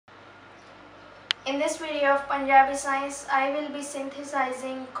In this video of Punjabi Science, I will be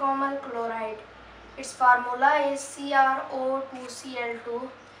synthesizing Chromyl Chloride. Its formula is CrO2Cl2,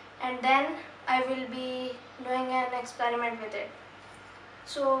 and then I will be doing an experiment with it.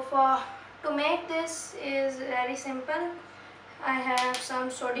 So to make this is very simple. I have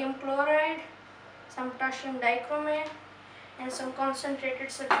some sodium chloride, some potassium dichromate, and some concentrated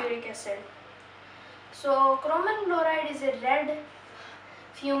sulfuric acid. So Chromyl chloride is a red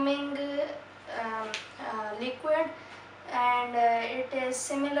fuming liquid, and it is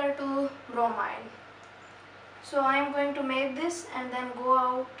similar to bromine. So I am going to make this and then go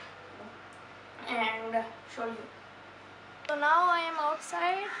out and show you. So now I am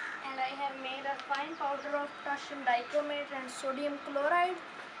outside and I have made a fine powder of potassium dichromate and sodium chloride,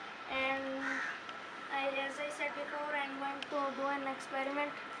 and as I said before, I am going to do an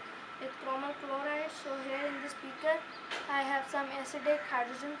experiment with Chromyl chloride. So here in this beaker I have some acidic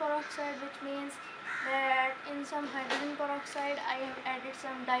hydrogen peroxide, which means that in some hydrogen peroxide I have added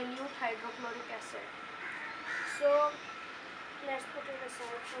some dilute hydrochloric acid. So let's put it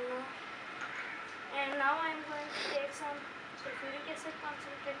aside for now. And now I am going to take some sulfuric acid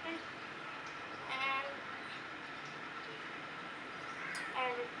concentrated and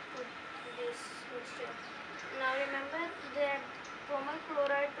add it to this mixture. Now remember that Chromyl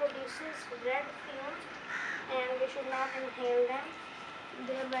chloride produces red fumes and we should not inhale them.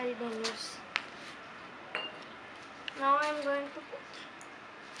 They are very dangerous. Now I am going to put.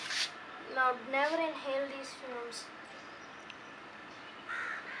 Now never inhale these fumes.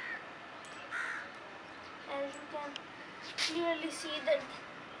 As you can clearly see that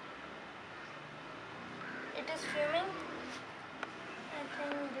it is fuming. I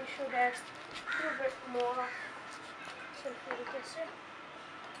think we should add a little bit more of sulfuric acid.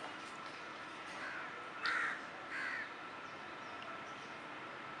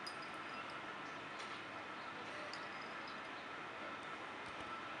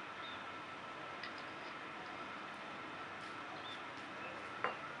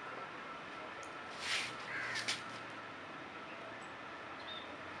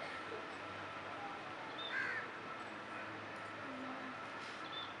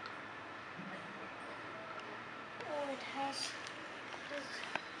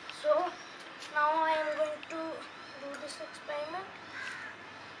 So now I am going to do this experiment.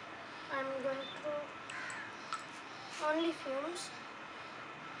 I am going to only fumes.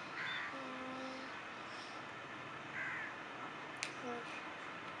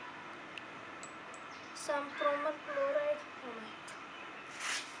 Some Chromyl chloride.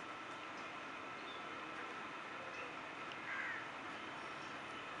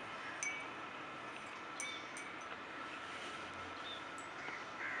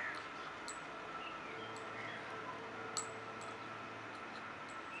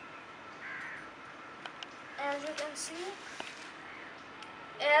 As you can see,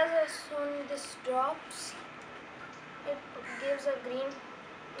 as soon this drops, it gives a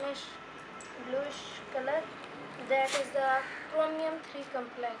greenish bluish color. That is the chromium 3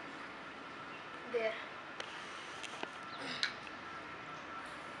 complex there.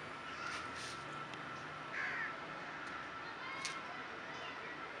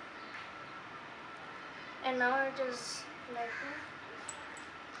 And now it is lightning.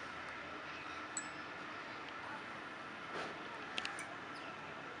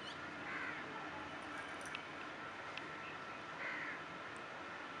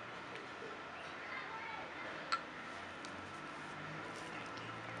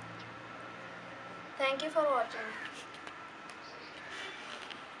 Thank you for watching.